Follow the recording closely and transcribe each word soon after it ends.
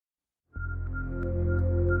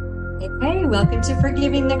Hey, welcome to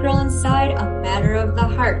Forgiving the Girl Inside, a matter of the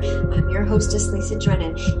heart. I'm your hostess, Lisa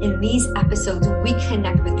Drennan. In these episodes, we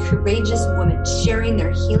connect with courageous women sharing their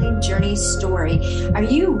healing journey story. Are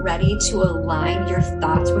you ready to align your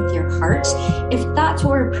thoughts with your heart? If thoughts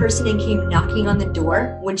were a person and came knocking on the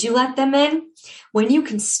door, would you let them in? When you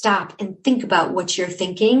can stop and think about what you're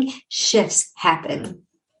thinking, shifts happen.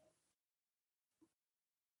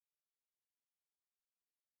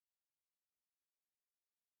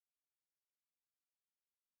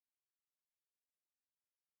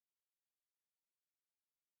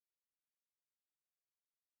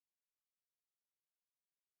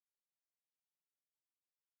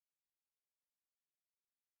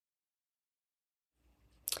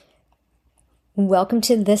 Welcome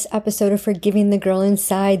to this episode of Forgiving the Girl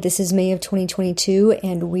Inside. This is May of 2022,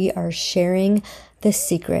 and we are sharing the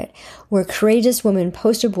secret where courageous women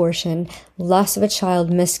post-abortion, loss of a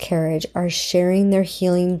child, miscarriage, are sharing their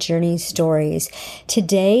healing journey stories.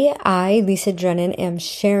 Today, I, Lisa Drennan, am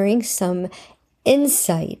sharing some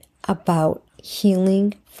insight about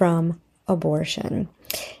healing from abortion.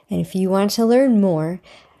 And if you want to learn more,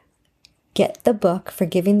 get the book,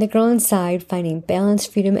 Forgiving the Girl Inside, Finding Balance,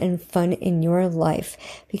 Freedom, and Fun in Your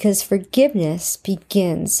Life. Because forgiveness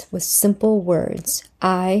begins with simple words.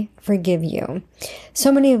 I forgive you.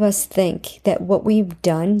 So many of us think that what we've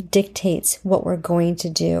done dictates what we're going to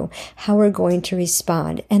do, how we're going to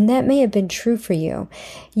respond. And that may have been true for you.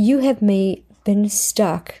 You have been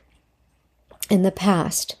stuck in the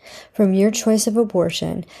past from your choice of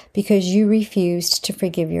abortion because you refused to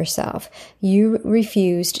forgive yourself. You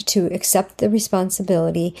refused to accept the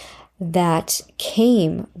responsibility that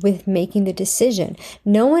came with making the decision.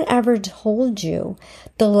 No one ever told you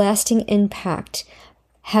the lasting impact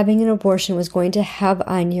having an abortion was going to have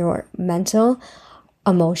on your mental,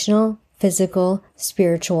 emotional, physical,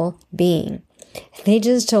 spiritual being. They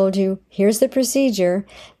just told you, here's the procedure.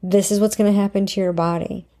 This is what's going to happen to your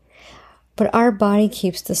body. But our body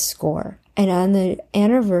keeps the score. And on the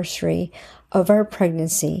anniversary of our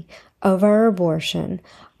pregnancy, of our abortion,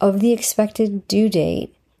 of the expected due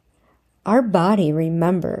date, our body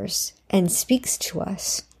remembers and speaks to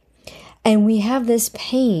us. And we have this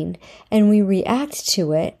pain and we react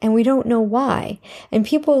to it and we don't know why. And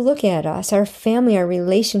people look at us, our family, our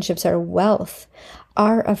relationships, our wealth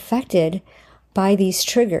are affected by these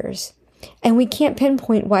triggers. And we can't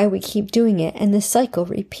pinpoint why we keep doing it, and the cycle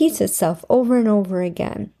repeats itself over and over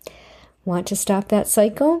again. Want to stop that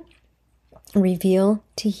cycle? Reveal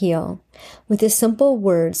to heal. With the simple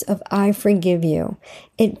words of I forgive you,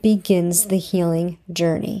 it begins the healing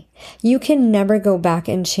journey. You can never go back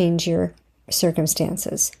and change your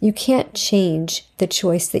circumstances. You can't change the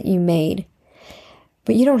choice that you made,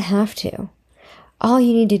 but you don't have to. All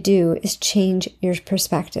you need to do is change your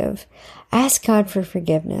perspective. Ask God for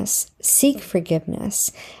forgiveness, seek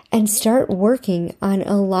forgiveness, and start working on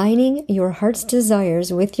aligning your heart's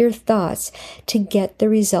desires with your thoughts to get the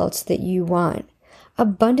results that you want.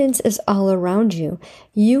 Abundance is all around you.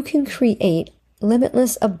 You can create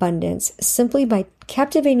limitless abundance simply by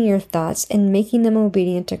captivating your thoughts and making them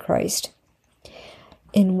obedient to Christ.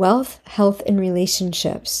 In wealth, health, and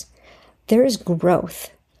relationships, there is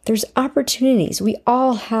growth. There's opportunities. We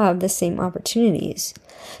all have the same opportunities.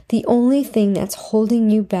 The only thing that's holding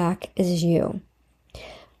you back is you.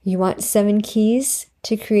 You want 7 keys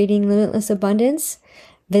to creating limitless abundance?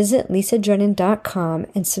 Visit lisadrennan.com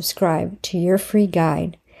and subscribe to your free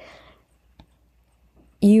guide.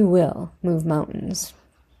 You will move mountains.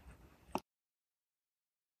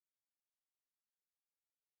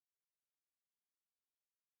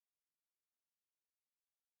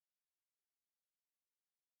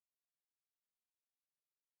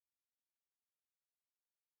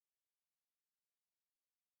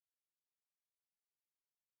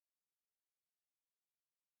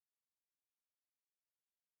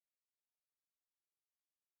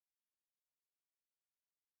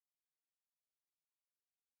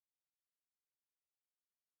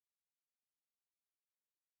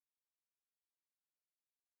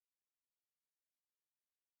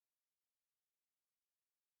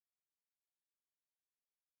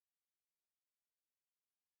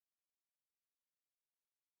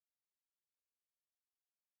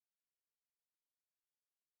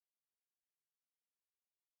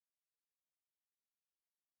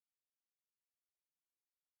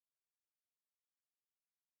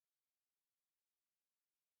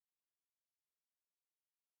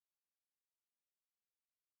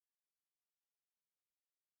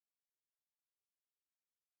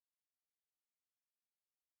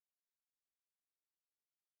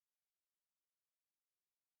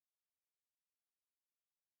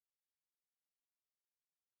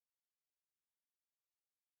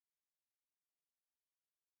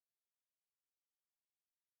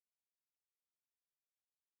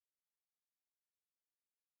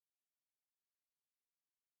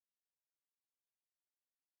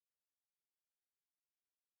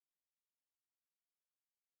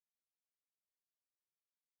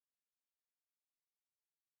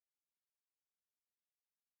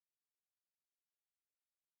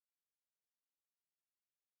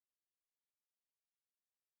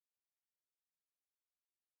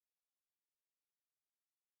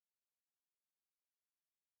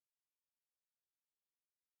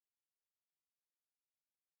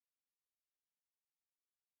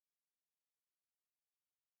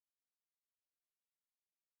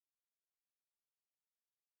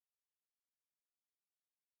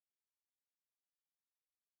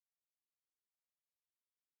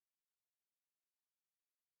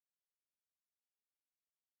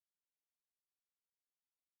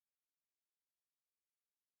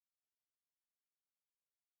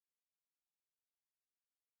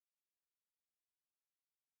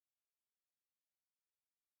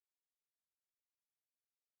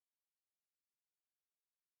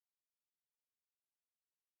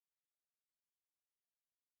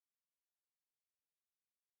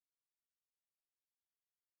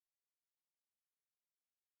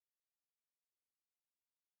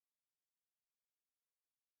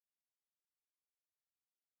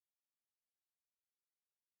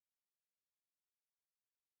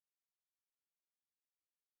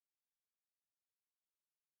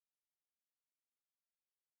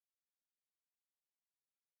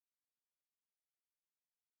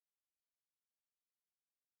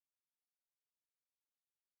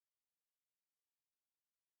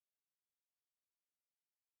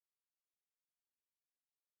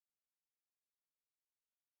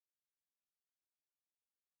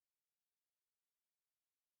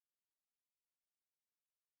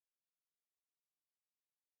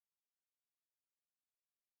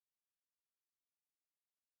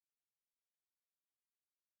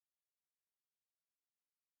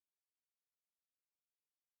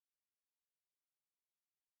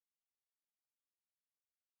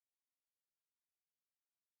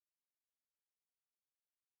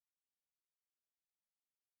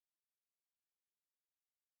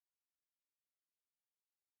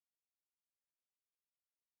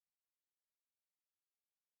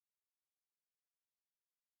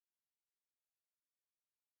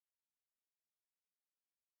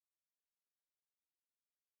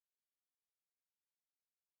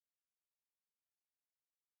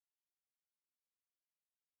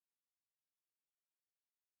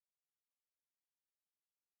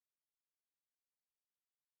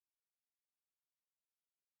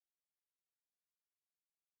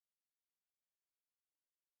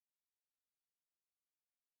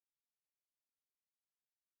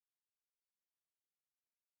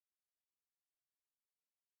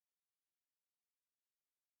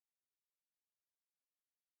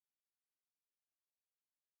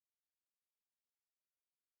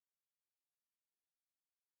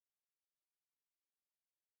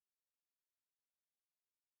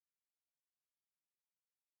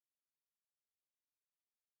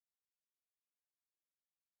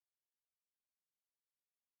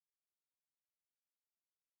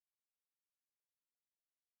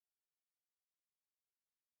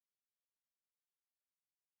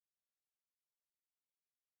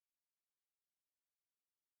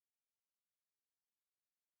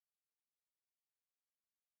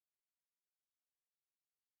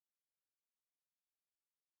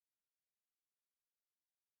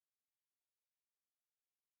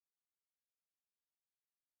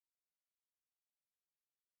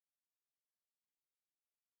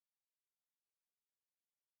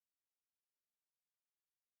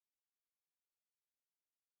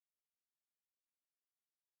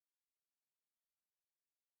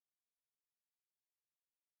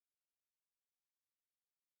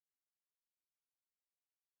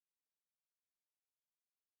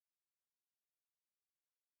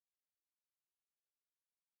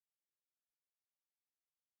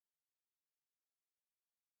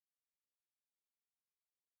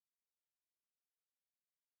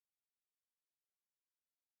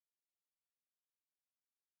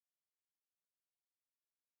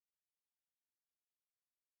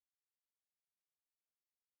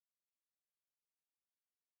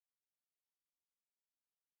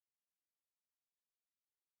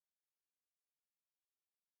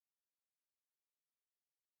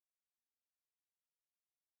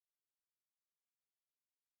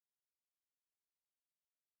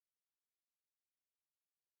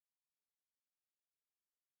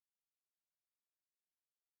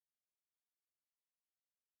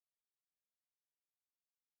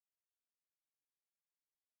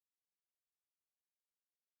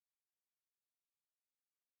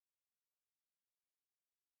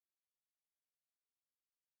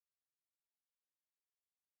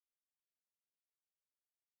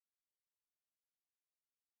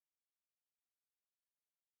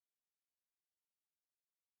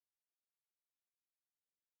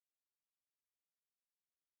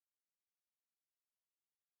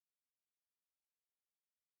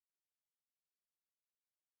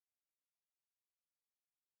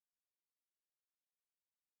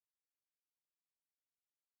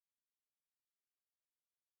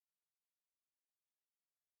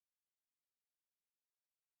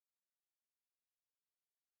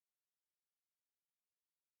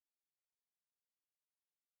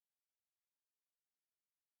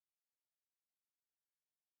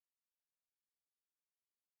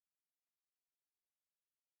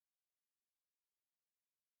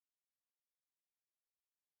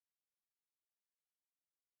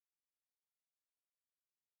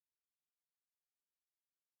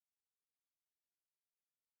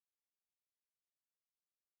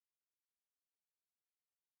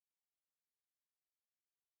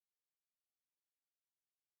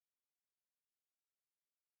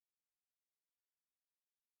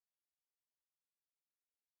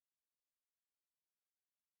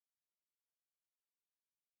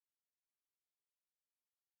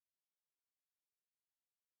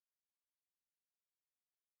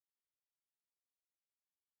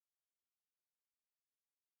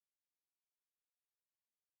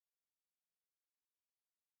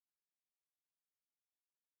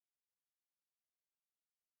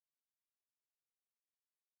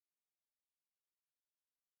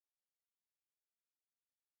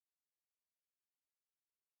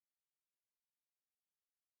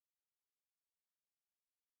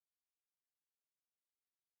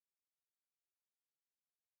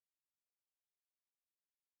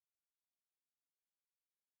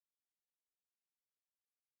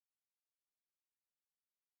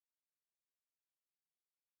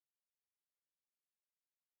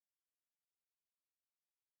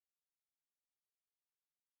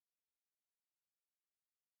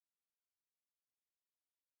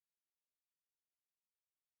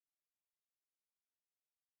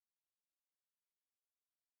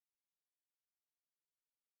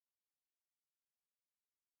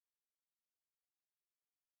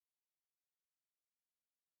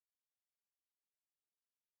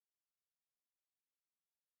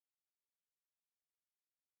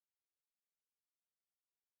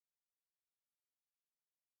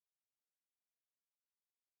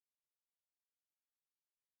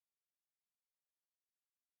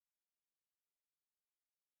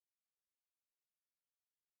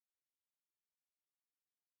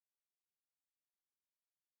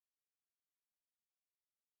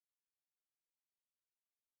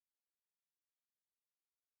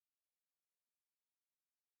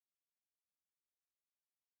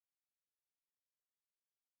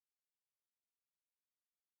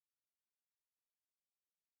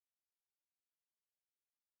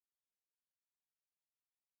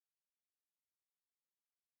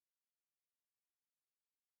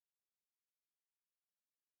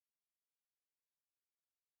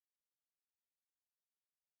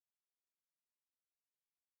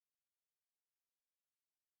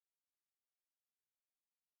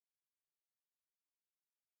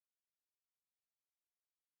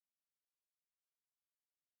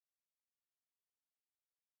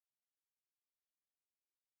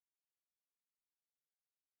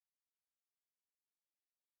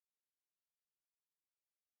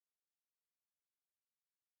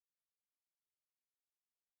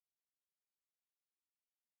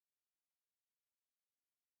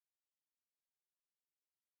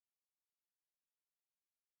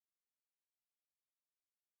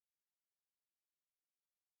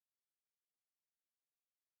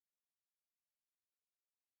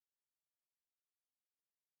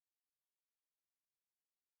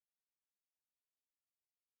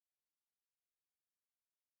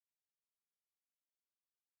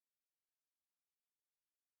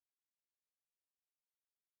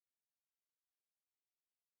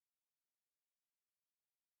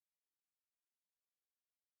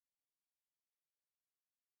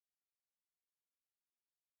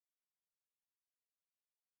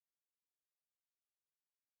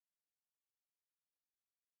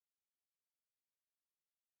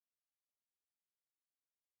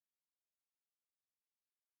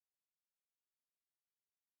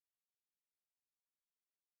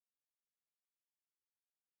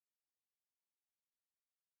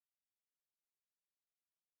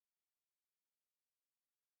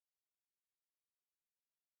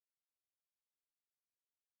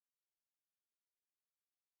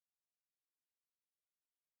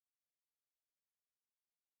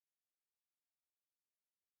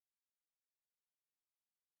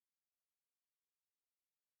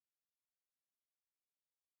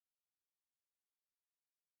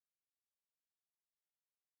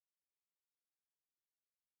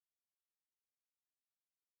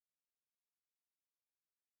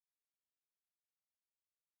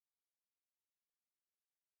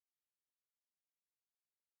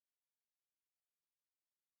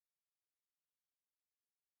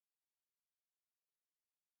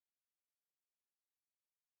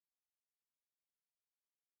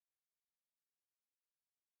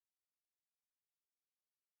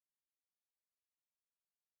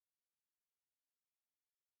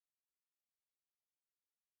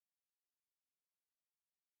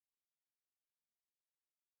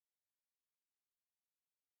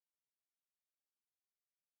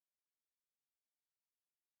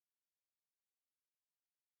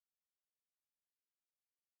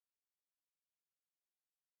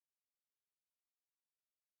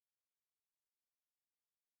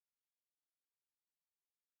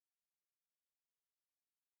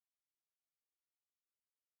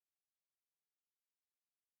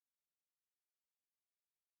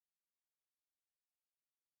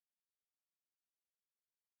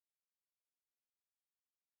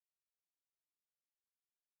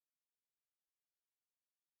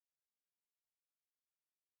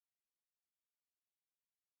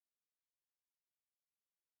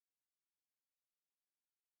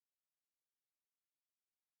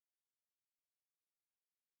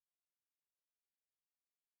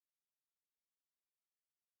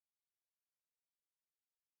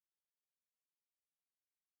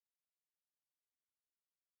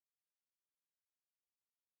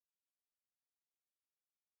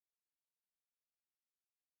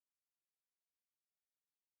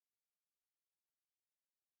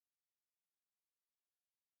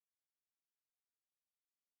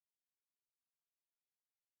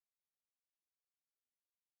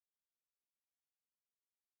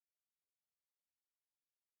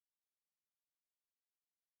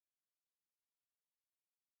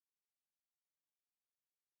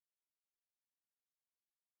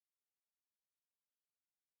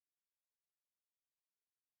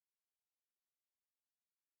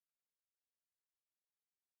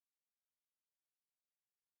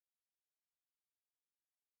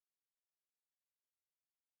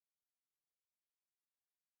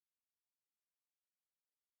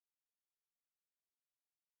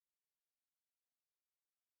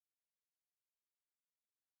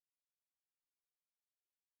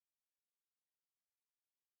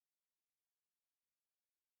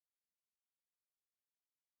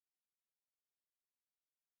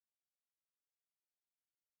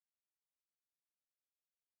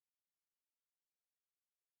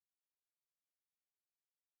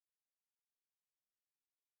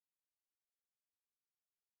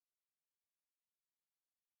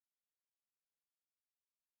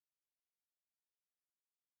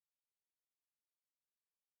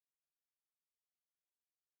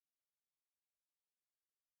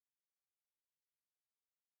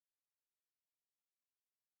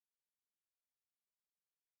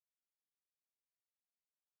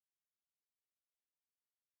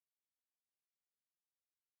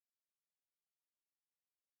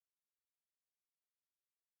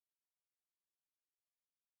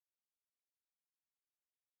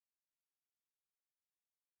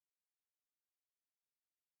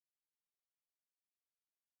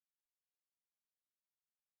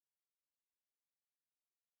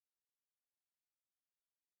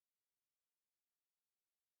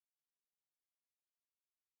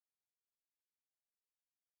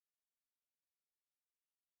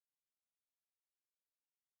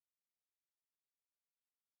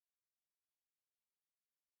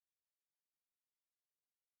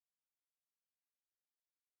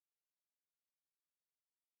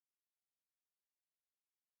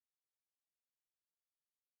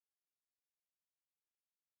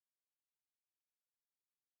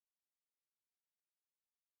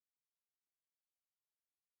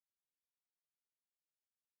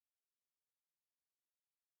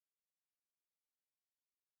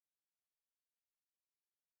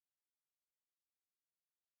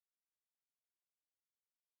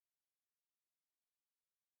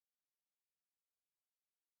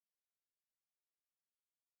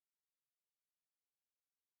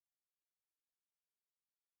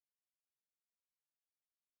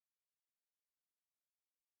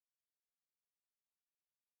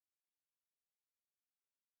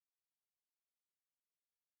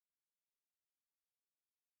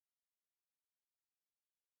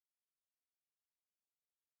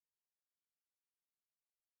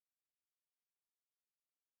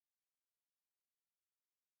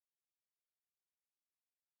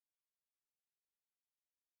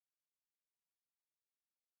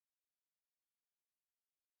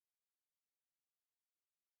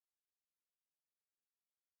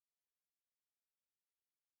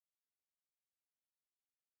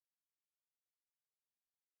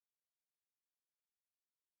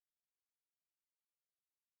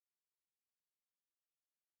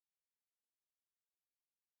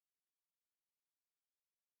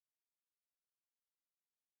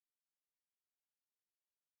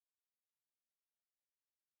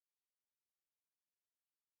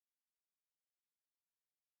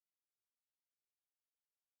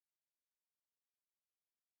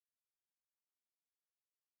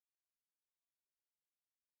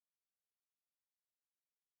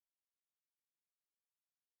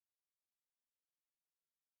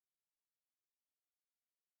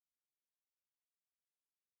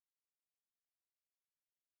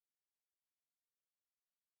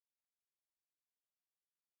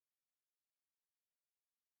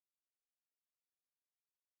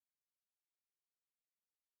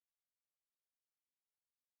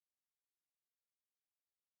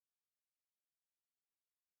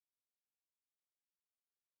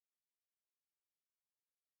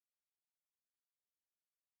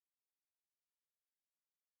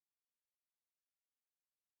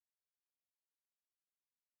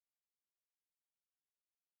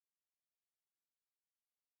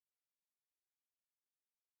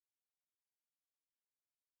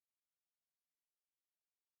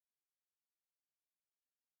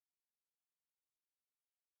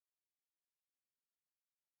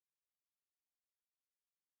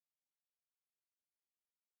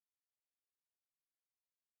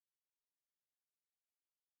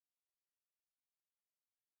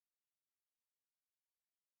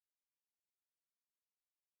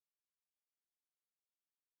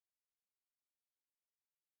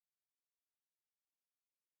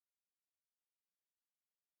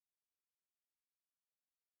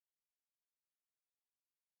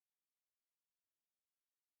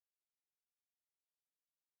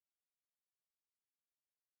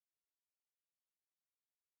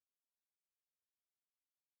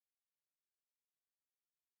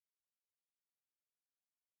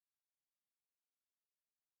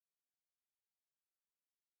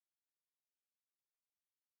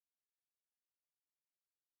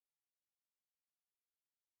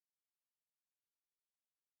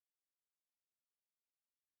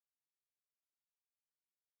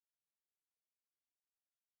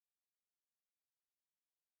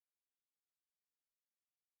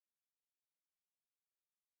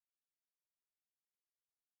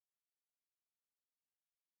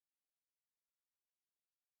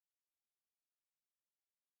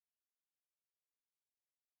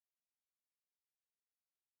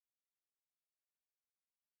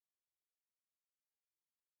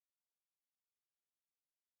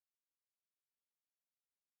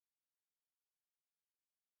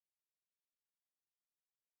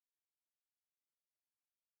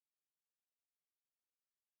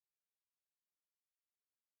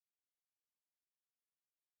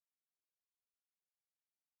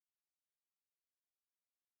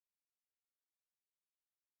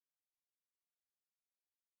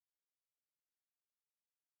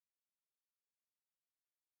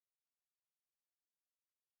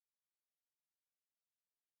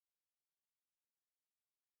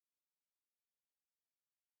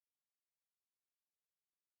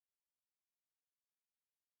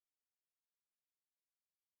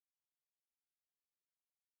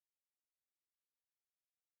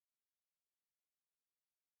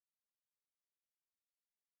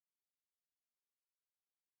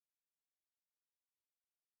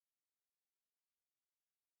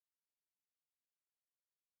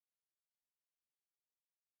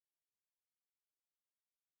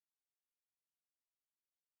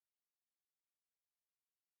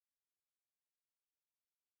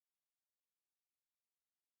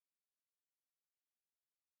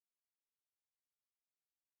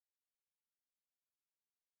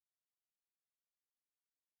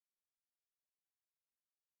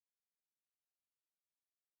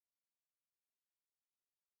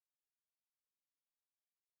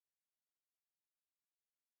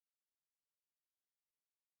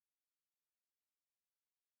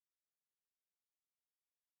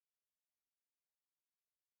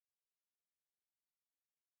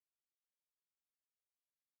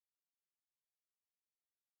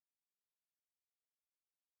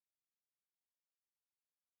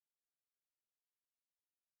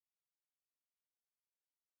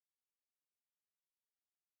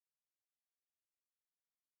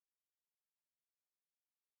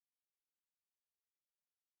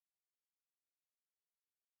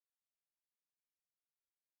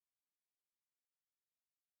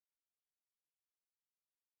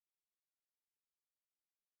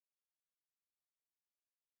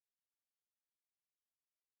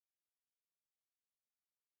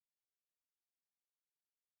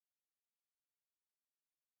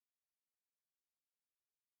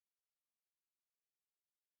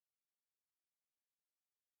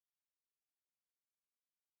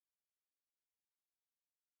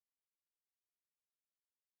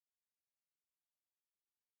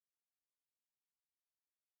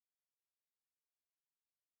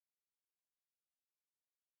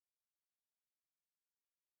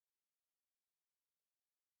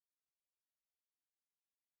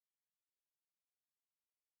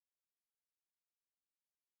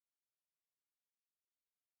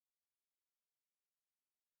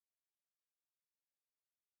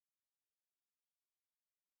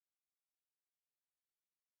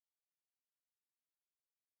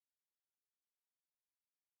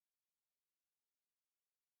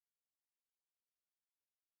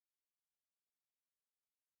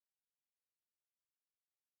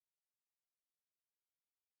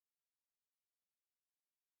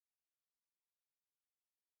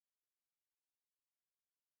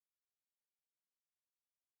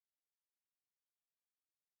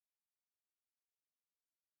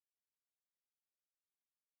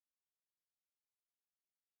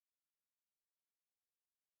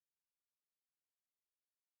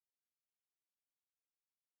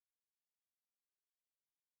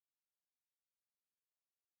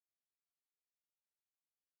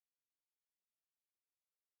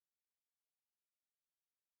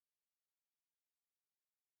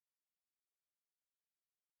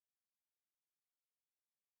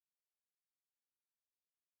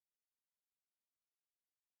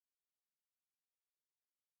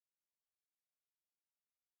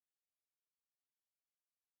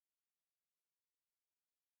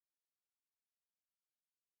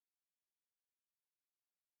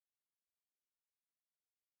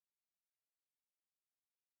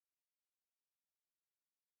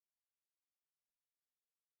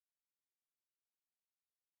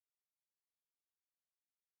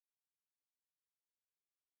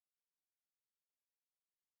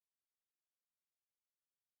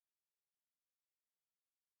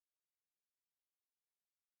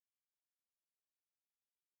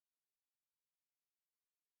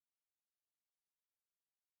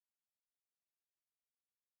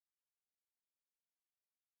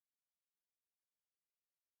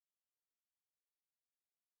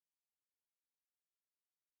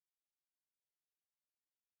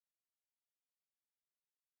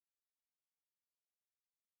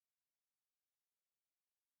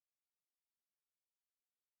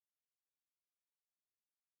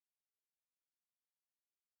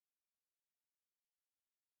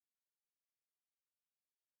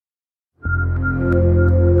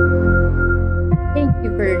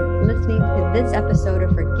 this episode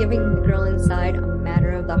of Forgiving the Girl Inside, a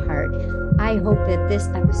Matter of the Heart. I hope that this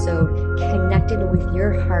episode connected with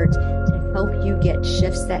your heart to help you get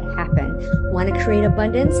shifts that happen. Want to create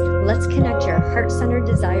abundance? Let's connect your heart-centered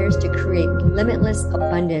desires to create limitless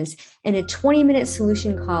abundance. In a 20-minute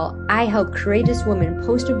solution call, I help courageous women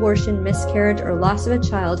post-abortion, miscarriage, or loss of a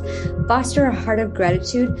child foster a heart of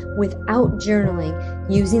gratitude without journaling,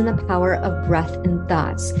 using the power of breath and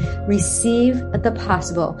thoughts. Receive the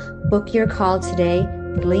possible. Book your call today.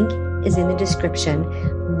 The link is in the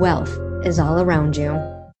description. Wealth is all around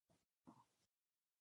you.